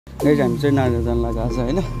Guys हामी चाहिँ नारायण जान लाग्यो आज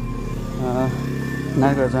होइन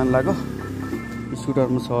नारायण जान लाग्यो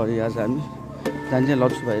स्कुटरमा छ अरे आज हामी जान्छ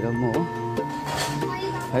लप्सु भाइ र म हो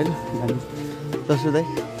होइन जानु दसु दाइ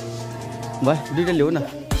भाइ दुइटा ल्याऊ न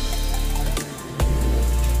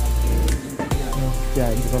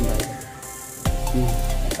त्यहाँ दुकान भाइ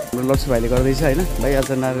हाम्रो लप्सु भाइले गर्दैछ होइन भाइ आज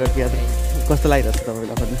नारायण यात्रा कस्तो लागिरहेको छ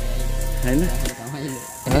तपाईँलाई पनि होइन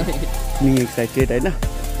नि एक्साइटेड होइन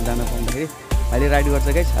जान पाउँदाखेरि अहिले राइड गर्छ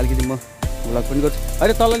गाइस अलिकति म भ्लग पनि गर्छु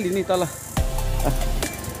अहिले तल लिने तल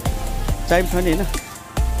टाइम छ नि होइन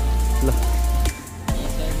ल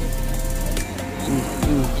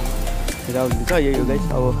आउनुहुन्छ यही हो गाइस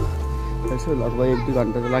अब यसो लगभग 1-2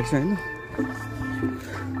 घन्टा त लाग्छ होइन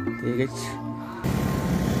त्यही गाइस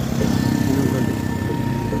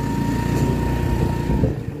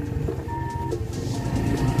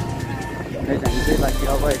हामी चाहिँ बाँकी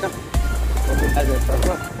अब होइन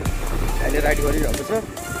अहिले राइड गरिरहेको छ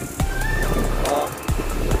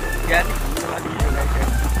बिहान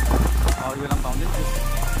यो बेला पनि पाउँदैन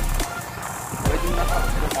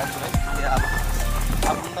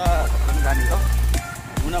आफन्त जाने हो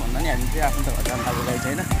हुन भन्दा नि हामी चाहिँ आफन्त घर जानु लाग्यो गाई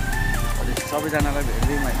चाहिँ होइन सबैजनालाई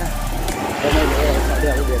भेट्दैनौँ होइन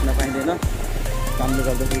साथीहरू भेट्न पाइँदैन कामले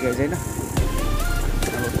गर्दाखेरि गाई चाहिँ होइन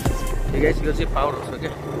अब यो गाईको चाहिँ पावर छ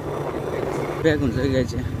क्या ब्याग हुन्छ कि गाई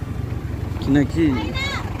चाहिँ किनकि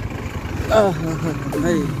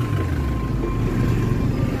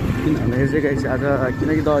किनभने चाहिँ गाई चाहिँ आज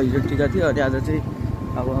किनकि हिजो टिका थियो अनि आज चाहिँ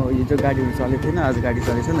अब हिजो गाडीहरू चलेको थिएन आज गाडी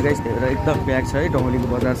चलेको छैन गाइस त्यही भएर एकदम प्याक छ है डौलीको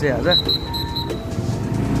बजार चाहिँ आज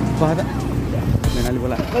कहाँ भेनाली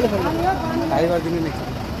बोला हाई गरिदिनु नि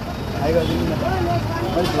हाई गरिदिनु न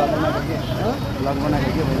मैले भ्लग बनाएको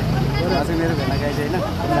कि मैले आज मेरो भेना गाई चाहिँ होइन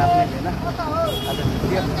मेरो आफ्नै भेना आज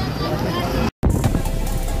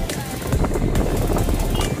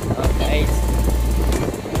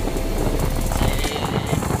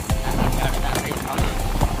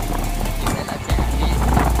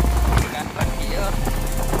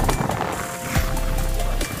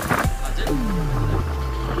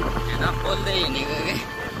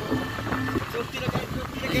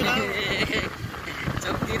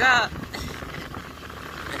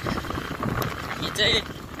हामी चाहिँ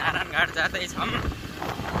नारायणघाट जाँदैछौँ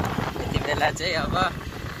यति बेला चाहिँ अब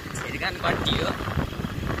छिर्गान कटियो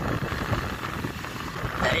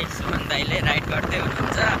दाइ सुमन दाइले राइड गर्दै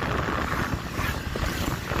हुनुहुन्छ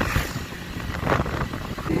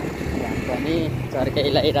पनि चर्कै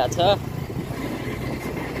लगाइरहेछ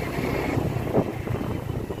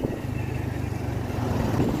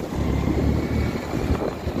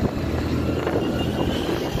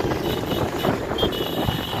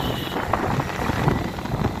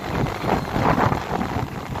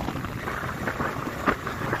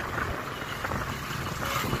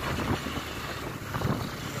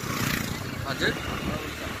हजुर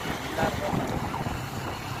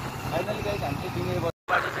फाइनली गाइस हामी चाहिँ दिने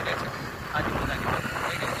बाटो चाहिँ गाइस आदि जाने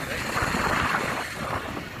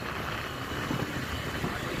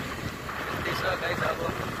त्यही छ गाइस अब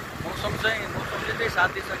मौसम चाहिँ साथ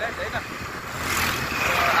दिन्छ गाइस होइन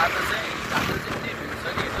आज चाहिँ केही भेट्छ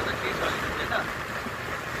कि हिजो त केही चलेको थिएन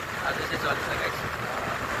आज चाहिँ चल्छ गाइस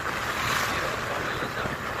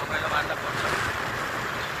मोबाइलमा मार्दा पर्छ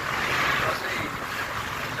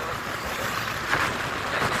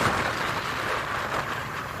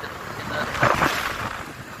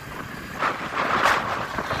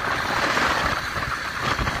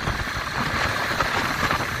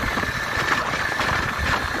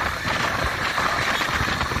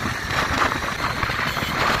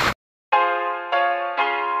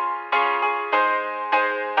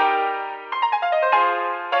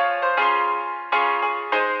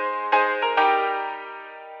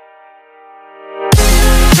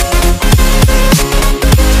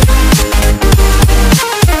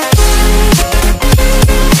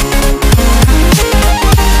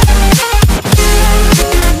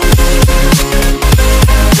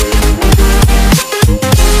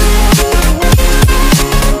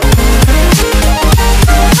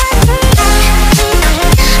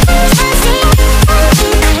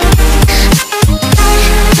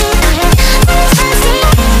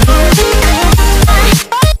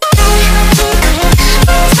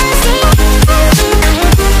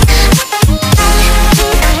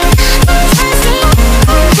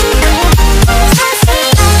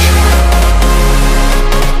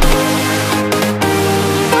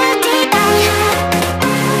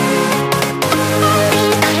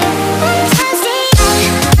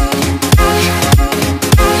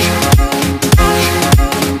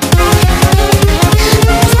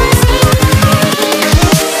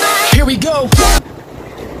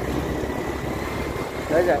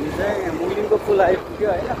हामी चाहिँ मुलिङको पुल आइपुग्यो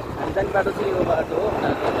होइन। हामी जाने बाटो चाहिँ यो बाटो हो।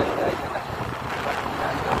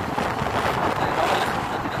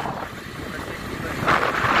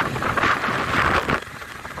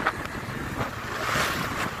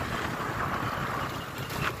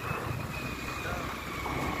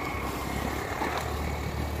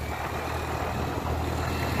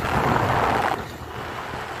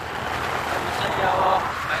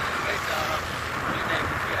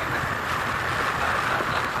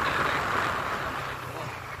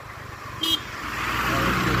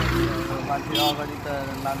 मान्छे अगाडि त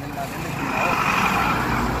लाँदैन किन हो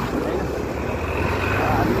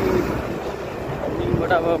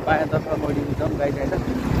हामीबाट अब बायाँतर्फ मोडिन्छ गाई छैन।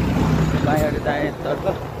 बायाँबाट दायाँतर्फ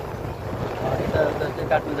यताउता चाहिँ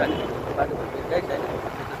काट्नु जाने बाटो गाई छैन।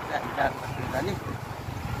 त्यता चाहिँ हामी जाने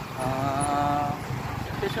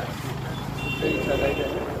त्यसो त्यही छ गाई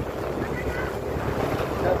छैन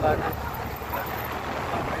बाटो।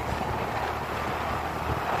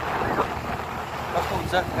 कस्तो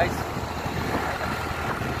हुन्छ गाइस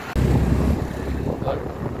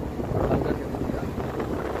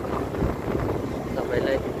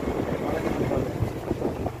सबैलाई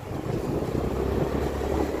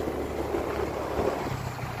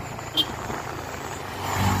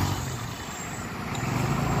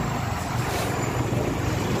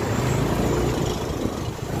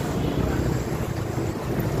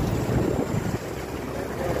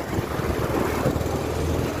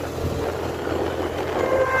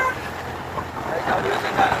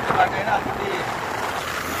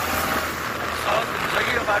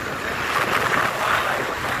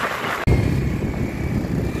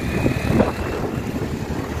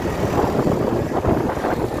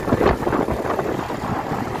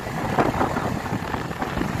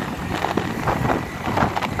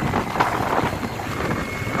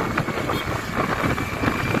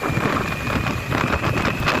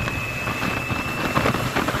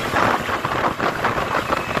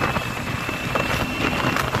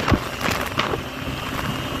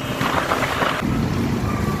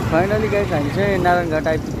फाइनली गाइस हामी चाहिँ नारायणघाट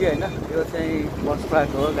आइपुग्यो होइन। यो चाहिँ बस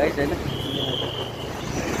पार्क हो गाइस होइन।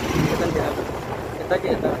 यता के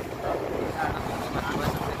यता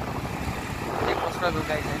बस पार्क हो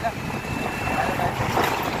गाइस होइन।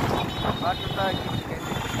 बाटो त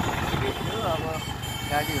ठिकै थियो अब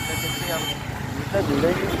गाडीहरू त त्यस्तै अब भिड त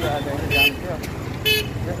भिडै नै जान्थ्यो।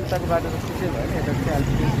 यस उताको बाटो त त्यसै भयो नि। यता चाहिँ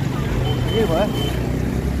अलिकति ठिकै भयो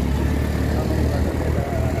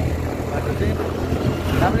बाटो चाहिँ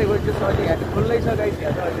राम्रै गइदियो। अहिले यहाँ चाहिँ खुल्लै छ गाइस।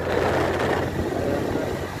 यहाँ चाहिँ अहिले चाहिँ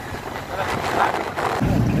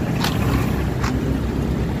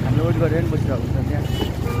हामीले वेट गरेर पनि बसिरहेको हुन्छ त्यहाँ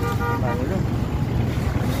बाटोहरू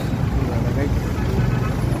गाइस।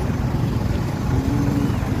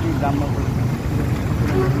 ग्राममा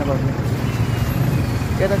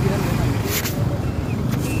यतातिर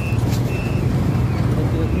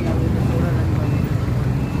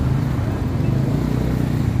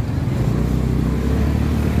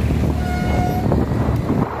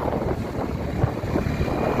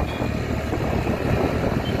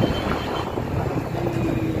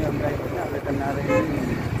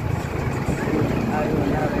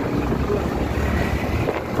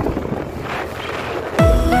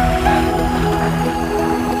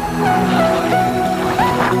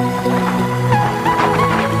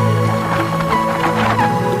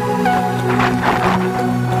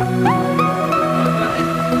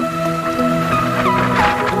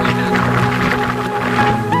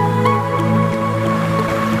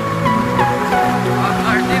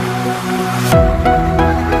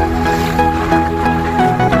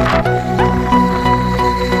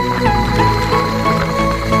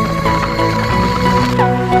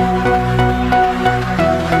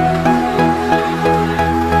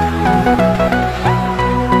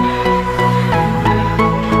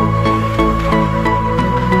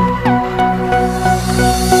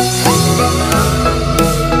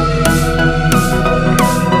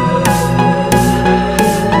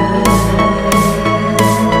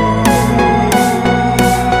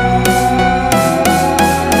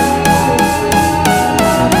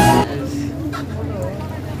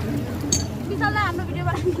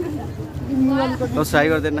ट्राई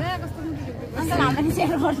गर्दैन।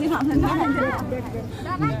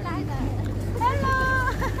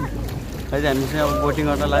 अहिले हामी चाहिँ अब बोटिङ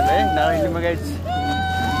गर्न लाग्यो है नारायणीमा गाइस।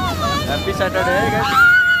 ह्याप्पी सैटरडे है गाइस।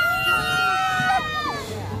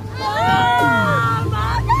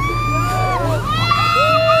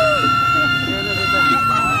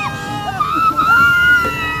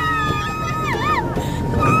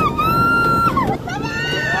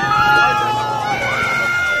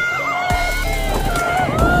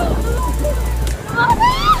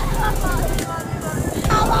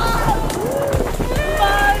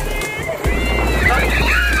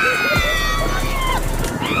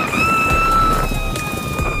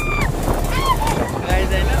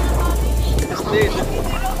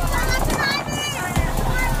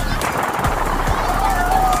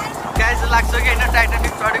 लाग्छ कि होइन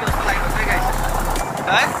टाइटानिक चढेको जस्तो लागिरहेको छ गाइस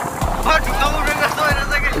है ढुङ्गा उठेको जस्तो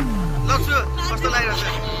भइरहेछ कि लग्छु कस्तो लागिरहेछ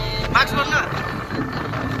मास्क गर्नु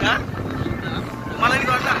मलाई नि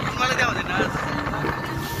गर्नु मलाई त्यहाँ हुँदैन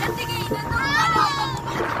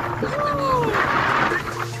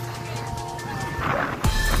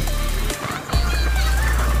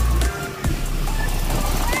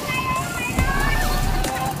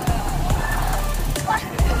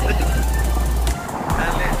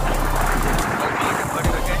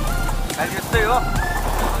यस्तै हो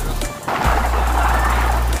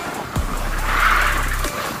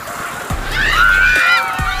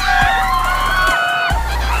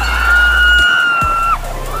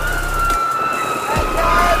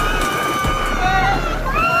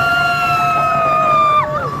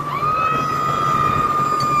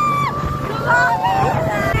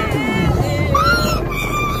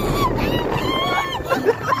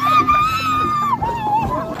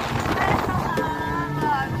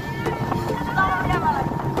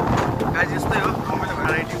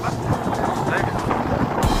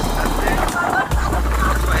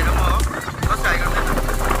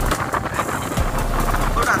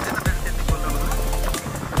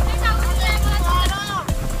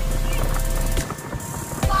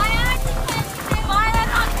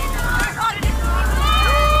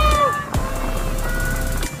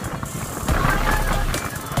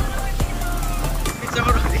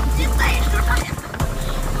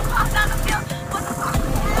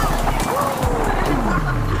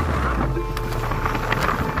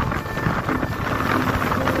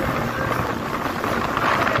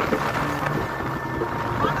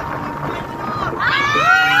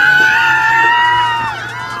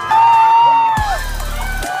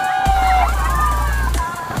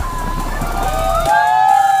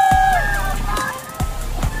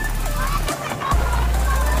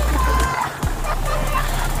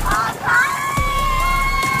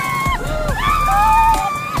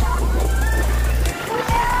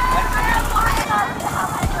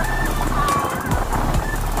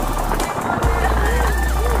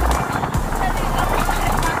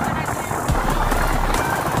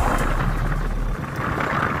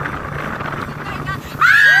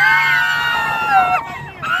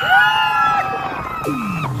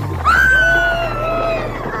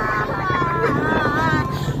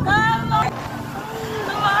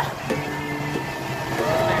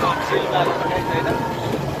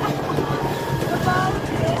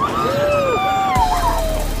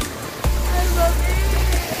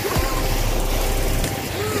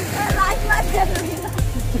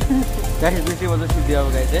गाइस 200 बजे सिद्धि अब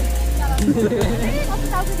गाइस है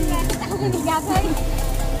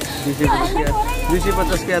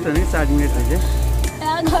 250 क्या था नहीं 60 मिनट रहे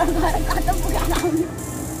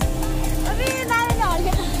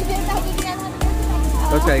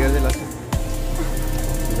ट्राई गर्दै लाग्छ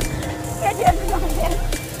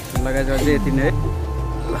लगाएर चाहिँ यति नै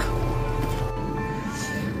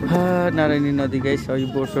नारायणी नदी गाइस अघि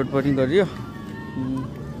बोटसोट पनि गरियो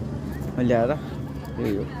मैले आएर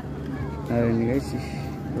यही हो नारायणी गाइस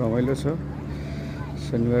रमाइलो छ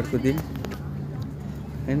शनिबारको दिन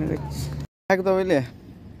हैन गाइस आएको तपाईँले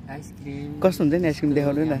आइसक्रिम कस्तो हुन्छ नि आइसक्रिम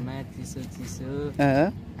देखाउनु न चिसो चिसो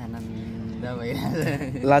आनन्द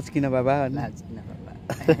भइरहेछ लाज किन बाबा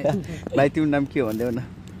भाइ तिम्रो नाम के हो भन्देऊ न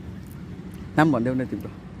नाम भन्देऊ न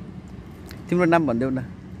तिम्रो नाम भन्देऊ न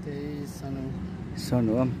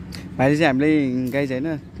सनु हो भाइले चाहिँ हामीलाई गाइस होइन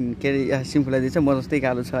के अरे सिम्फुलाई दिन्छ म जस्तै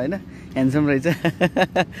कालो छ होइन ह्यान्डसम रहेछ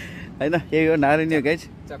होइन यही हो नारायणी हो गाइस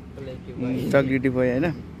चक्लेटी बोय होइन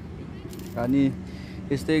अनि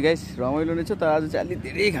यस्तै गाइस रमाइलो नै छ तर आज चाहिँ अलि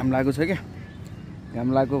धेरै घाम लागेको छ क्या घाम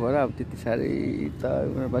लागेको भएर अब त्यति साह्रै त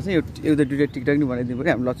भन्छ एउटा दुइटा टिकटक नि बनाइदिनु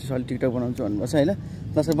पऱ्यो हामी लक्ष्य अलि टिकटक बनाउँछु भन्नुपर्छ होइन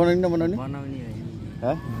लक्ष्य बनाउने नबनाउने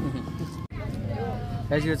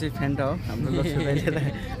गाइस यो चाहिँ फ्यान्टा हो हाम्रो लक्ष्यलाई लिएर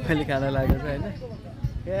अहिले खाना लागेको छ होइन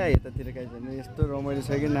ए यतातिर गाइस भने यस्तो रमाइलो छ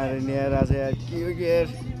कि नारायणी राजा यार के हो कि यार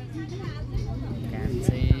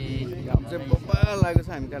घाम चाहिँ बब्बा लागेको छ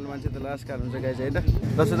हामी कालो मान्छे त लास्ट कार हुन्छ गाइस होइन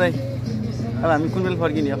लक्ष्य दाइ अब हामी कुन बेला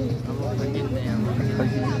फर्किने हो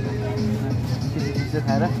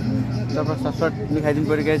खाएर तपाईँ सटसट निखाइदिनु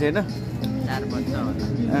पऱ्यो गाइस होइन 4 बज्छ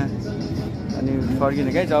अनि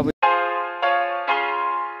फर्किने गाइस अब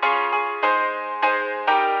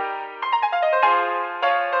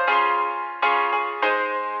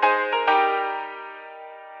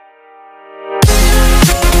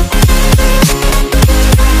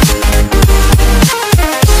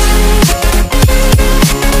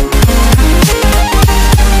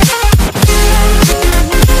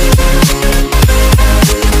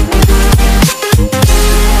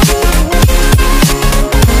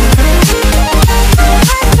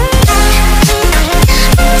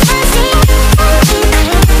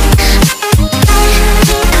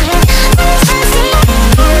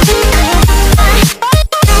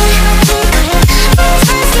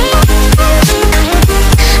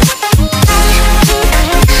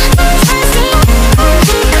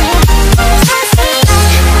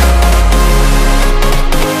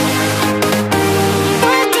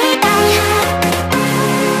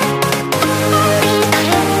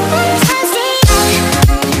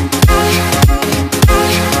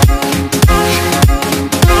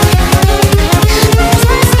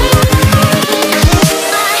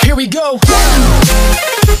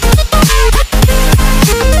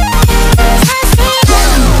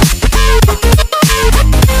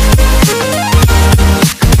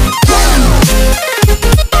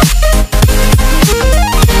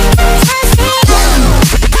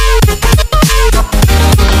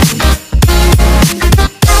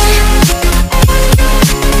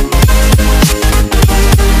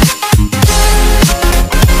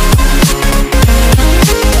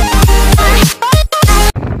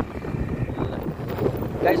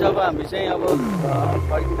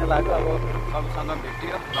फर्किन लाग्यो अब सबैसँग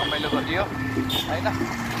भेटियो रमाइलो गरियो होइन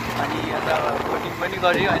अनि यता बोटिङ पनि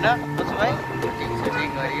गरियो होइन कसो भाइ बोटिङ सुटिङ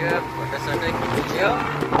गरियो फोटोसोटो खिच्यो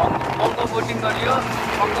मङ्गो बोटिङ गरियो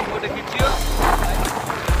मङ्गो फोटो खिच्यो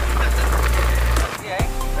है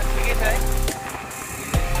ठिकै छ है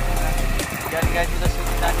गाडी गाडीतिर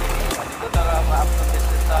सुविधा नि भनेको तर अब आफ्नो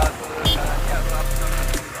व्यस्तताको कारणले अब आफ्नो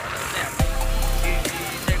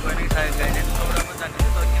गर्ने सायद गाइडेन्स प्रोग्राममा जाने थियो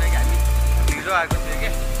तर किनकि हामी ढिलो आएको थियो कि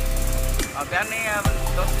बिहानै अब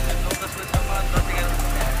 9-10 बजीसम्म 10-11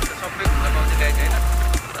 सबै घुम्न पाउँछ गाइड होइन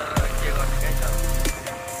तर के गर्ने गाइड अब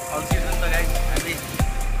अल्छी छ नि त गाइड हामी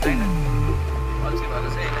होइन अल्छी भएर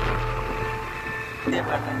चाहिँ त्यही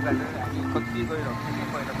बाटो हामी कति गइरहेको थियो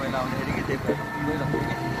कि पहिला आउँदाखेरि कि त्यही बाटो गइरहेको थियो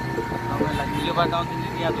कि तपाईँलाई यो बाटो आउँथ्यो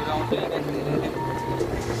नि यादहरू आउँथ्यो नि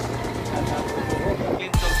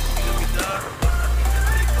किलोमिटर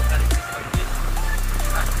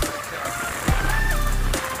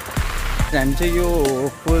हामी चाहिँ यो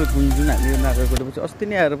पोल जुन हामी यो नागरकोटापछि अस्ति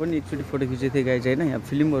नै आएर पनि एकचोटि फोटो खिचेको थिएँ गाइज होइन यहाँ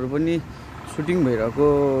फिल्महरू पनि सुटिङ भइरहेको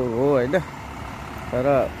हो होइन तर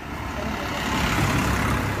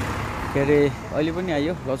के अरे अहिले पनि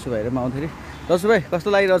आयो लसु भाइहरूमा आउँदाखेरि लसु भाइ कस्तो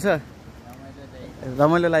लागिरहेछ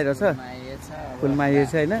रमाइलो लागिरहेछ फुलमा आइएको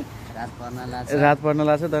छ होइन रात पर्न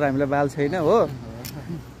लाग्छ तर हामीलाई बाल छैन हो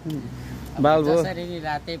बाल भयो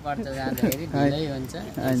रातै पर्छ जाँदाखेरि ढिलै हुन्छ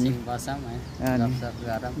बसौँ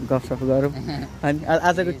गफसफ गरौँ अनि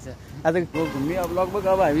आजको घुम्ने अब लगभग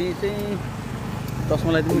अब हामी चाहिँ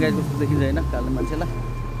चस्मालाई पनि गाई जस्तो देखिन्छ होइन कालो मान्छेलाई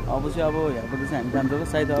अब चाहिँ अब यहाँबाट चाहिँ हामी जान्छौँ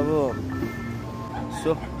सायद अब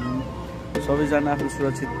सबैजना आफ्नो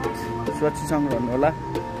सुरक्षितसँग रहनु होला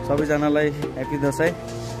सबैजनालाई ह्याप्पी दसैँ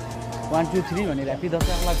 1 2 3 भनेर ह्याप्पी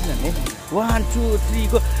दसैँ लाग्छ नि 1 2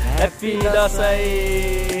 3 को ह्याप्पी दसैँ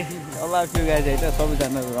अल्लाह त्यो गाइज होइन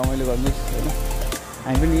सबैजना रमाइलो गर्नुहोस् होइन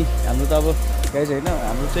हामी पनि हाम्रो त अब गाइज होइन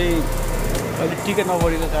हाम्रो चाहिँ अहिले टिकट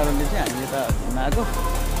नबढेको कारणले चाहिँ हामी यता घुम्न आएको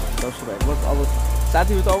दसैँ भाइको अब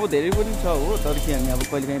साथीहरू त अब धेरै पनि छ हो तर कि हामी अब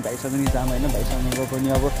कहिले काहीँ भाइसँग नि जाऊँ होइन भाइसँग गएको पनि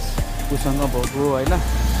अब उसँग भएको होइन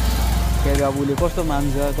के अरे अब उसले कस्तो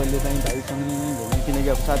मान्छ कहिले काहीँ भाइसँग नि घुम्ने किनकि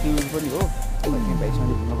अब साथीहरू पनि हो कहिले भाइसँग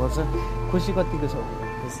घुम्नुपर्छ खुसी कतिको छ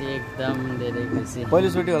खुसी एकदम धेरै खुसी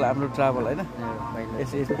पहिलोचोटि होला हाम्रो ट्राभल होइन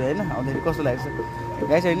यस्तो होइन आउँदाखेरि कस्तो लागेको छ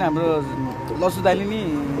गाइस होइन हाम्रो लसु दाइले नि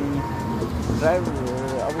ड्राइभ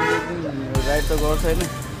अब राइड त गर्छ होइन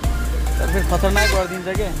तर फेरि खतरनाक गरिदिन्छ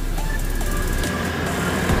क्या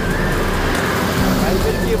भाइ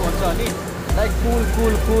फेरि के भन्छ भने लाइक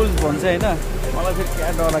कुल भन्छ होइन मलाई फेरि क्या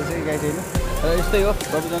डर लाग्छ कि गाइस होइन र यस्तै हो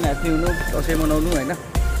सबैजना ह्याप्पी हुनु दसैँ मनाउनु होइन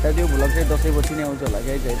सायद यो भ्लग चाहिँ दसैँपछि नै आउँछ होला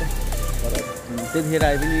गाइस होइन तर त्यतिखेर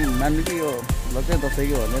आए पनि मान्नु कि यो भ्लग चाहिँ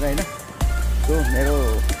दसैँको भनेर होइन त्यो मेरो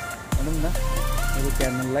भनौँ न मेरो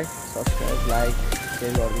च्यानललाई सब्सक्राइब लाइक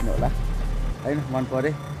सेयर गरिदिनु होला होइन मन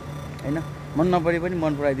परे होइन मन नपरे पनि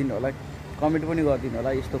मन पराइदिनु होला कमेन्ट पनि गरिदिनु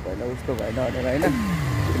होला यस्तो भएन उस्तो भएन भनेर होइन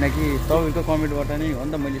किनकि तपाईँको कमेन्टबाट नै हो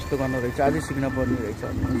नि त मैले यस्तो गर्नु रहेछ अझै सिक्न पर्ने रहेछ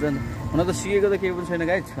हुन्छ नि हुन त सिकेको त केही पनि छैन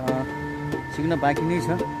गाइस सिक्न बाँकी नै छ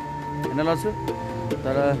होइन लड्छु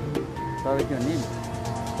तर के भने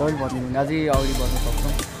तपाईँ भनिदिनु अझै अगाडि बढ्न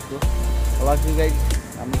सक्छौँ त्यो लड्छु गाइस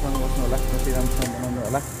राम्रोसँग बस्नु होला दसैँ राम्रोसँग बनाउनु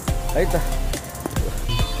होला है त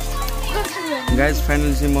गाइस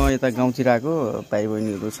फाइनली चाहिँ म यता गाउँतिर आएको भाइ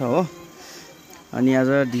बहिनीहरू छ हो अनि आज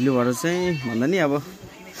ढिलो भएर चाहिँ भन्दा नि अब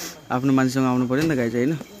आफ्नो मान्छेसँग आउनु पऱ्यो नि त गाइस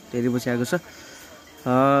होइन धेरै पछि आएको छ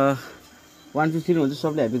 1 2 3 हुन्छ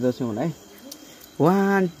सबले ह्याप्पी दसैँ हुन है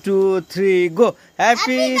 1 2 3 गो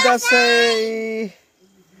ह्याप्पी दसैँ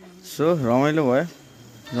सो रमाइलो भयो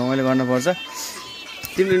रमाइलो गर्नुपर्छ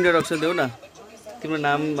तिम्रो इन्ट्रोडक्सन देऊ न तिम्रो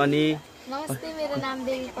नाम अनि नमस्ते मेरो नाम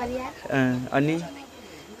देवी परियार अनि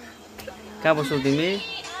कहाँ बस्छौ तिमी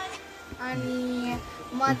अनि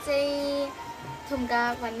म चाहिँ थुम्का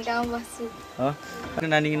भन्ने गाउँ बस्छु अनि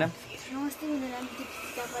नानीको नाम नमस्ते मेरो नाम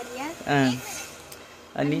दीपिका परियार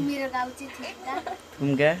अनि मेरो गाउँ चाहिँ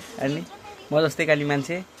थुम्का अनि म जस्तै काली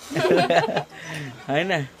मान्छे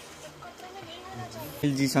हैन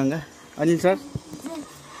एलजीसँग अनिल सर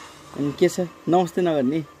अनि के छ नमस्ते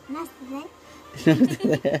नगर्ने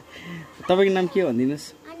तपाईको नाम के भनिदिनुस्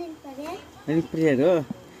अनिल परियार हो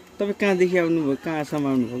तपाई कहाँदेखि आउनुभयो कहाँसम्म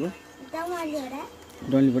आउनुभयो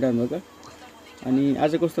डल्लीबाट आउनुभएको अनि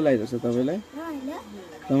आज कस्तो लागिरहेछ तपाईलाई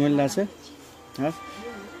रमाइलो लाग्छ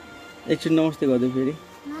एकछिन नमस्ते गर्दै फेरि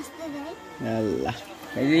ल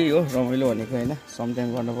अहिले हो रमाइलो भनेको होइन समटाइम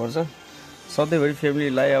गर्नुपर्छ सधैँभरि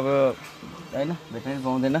फ्यामिलीलाई अब होइन भेट्नै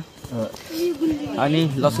पाउँदैन अनि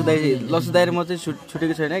लसु दाइ र म चाहिँ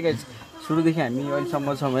छुटेको छैन है गाइस सुरुदेखि हामी अहिलेसम्म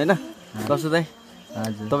छौँ होइन लसु दाइ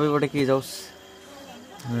हजुर तपाईँबाट के जाओस्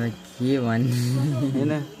के भन्ने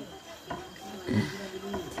होइन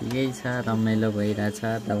ठिकै छ रमाइलो भइरहेछ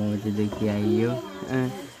तबदेखि आइयो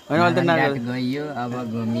होइन अहिले त नारायणघाट गइयो अब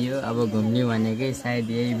घुमियो अब घुम्ने भनेकै सायद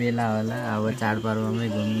यही बेला होला अब चाडपर्वमै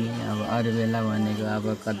घुम्ने अब अरू बेला भनेको अब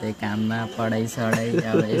कतै काममा पढाइ सढाइ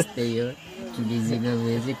अब यस्तै हो बिजीको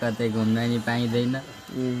बिजी कतै घुम्न नि पाइँदैन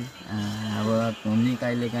अब घुम्ने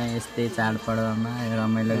कहिलेकाहीँ यस्तै चाडपर्वमा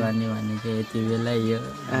रमाइलो गर्ने भनेको यति बेलै हो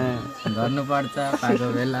गर्नुपर्छ पाएको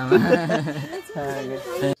बेलामा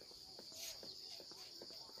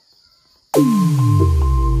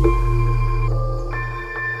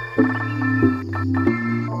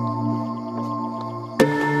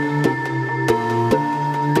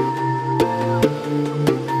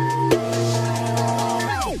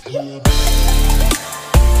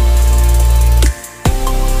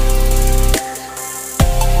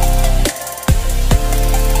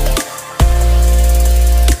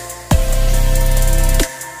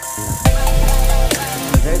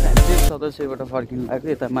सदस्यबाट फर्किनु लाग्यो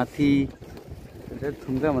यता माथि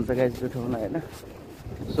थुम्का भन्छ गाइस त्यो ठाउँलाई होइन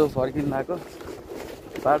सो फर्किनु लाग्यो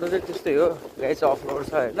बाटो चाहिँ त्यस्तै हो गाइस अफ रोड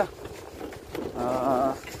छ होइन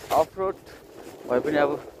अफ रोड भए पनि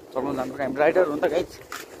अब चलाउनु जानु हामी राइडर हो नि त गाइस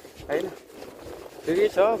होइन ठिकै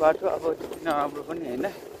छ बाटो अब त्यति नराम्रो पनि होइन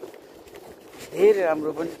धेरै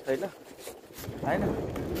राम्रो पनि छैन होइन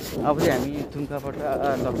अब चाहिँ हामी थुम्काबाट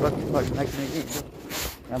लगभग फर्किनु लाग्ने कि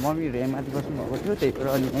यहाँ मम्मीहरू यहाँ माथि बस्नु भएको थियो त्यही भएर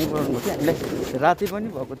अनि यहीँ बढाउनु भएको थियो हामीलाई राति पनि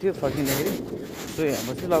भएको थियो फर्किँदाखेरि सो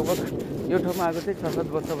यहाँ चाहिँ लगभग यो ठाउँमा आएको चाहिँ 6-7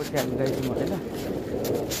 वर्षपछि हामी गइछौँ होइन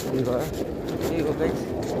त्यही भएर त्यही हो गाइस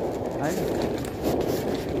होइन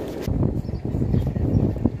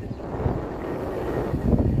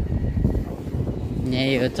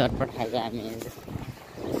यही हो चटपट खाएको हामी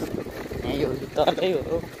यही हो तलै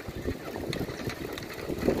हो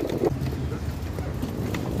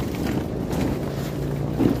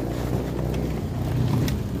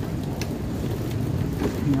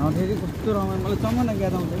फेरि कस्तो रमाइलो मलाई चमना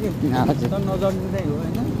ज्ञात आउँछ कि त नजर्निँदै हो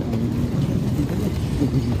होइन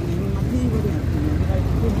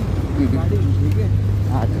गाडी हुन्थ्यो कि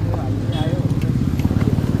हामी आयो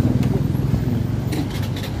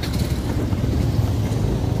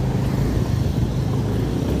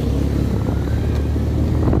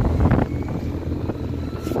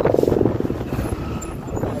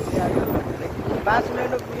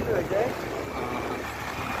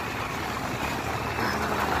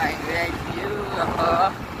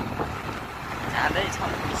जाँदैछौँ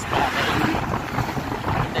बिस्तारै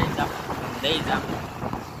हुँदै जाऊँ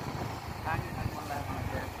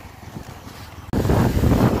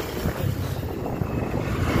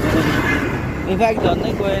इन्फ्याक्ट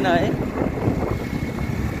झन्नै गएन है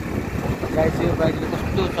गाइस यो बाइकले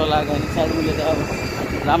कस्तो चलाएको होइन सायद उसले त अब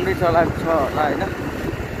राम्रै चलाएको छ होला होइन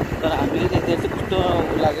तर हामीले त्यति चाहिँ कस्तो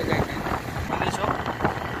लाग्यो गाइस सुन्दैछौँ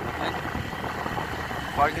होइन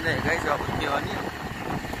फर्किँदाखेरि गाइस अब के भने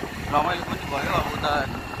रमाइलो पनि भयो अब उता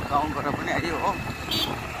गाउँबाट पनि आयो हो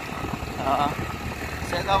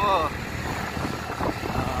सायद अब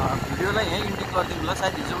भिडियोलाई यहीँ इन्डिङ गरिदिउँ ल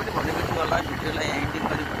सायद हिजो पनि भनेको थियो होला भिडियोलाई यहीँ इन्डिङ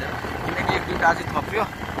गरिदिउँ भनेर किनकि एक दुईवटा अझै थप्यो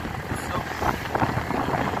सो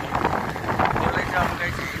त्यसलाई चाहिँ अब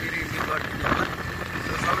गाइस यहीँनिर इन्डिङ गरिदिनु होला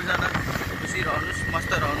सो सबैजना खुसी रहनुहोस्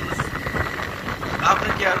मस्त रहनुहोस्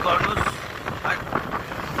आफ्नो केयर गर्नुहोस्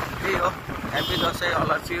त्यही हो ह्याप्पी दसैँ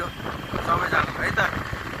अलर्ची हो सबैजना है त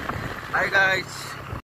बाई गाइस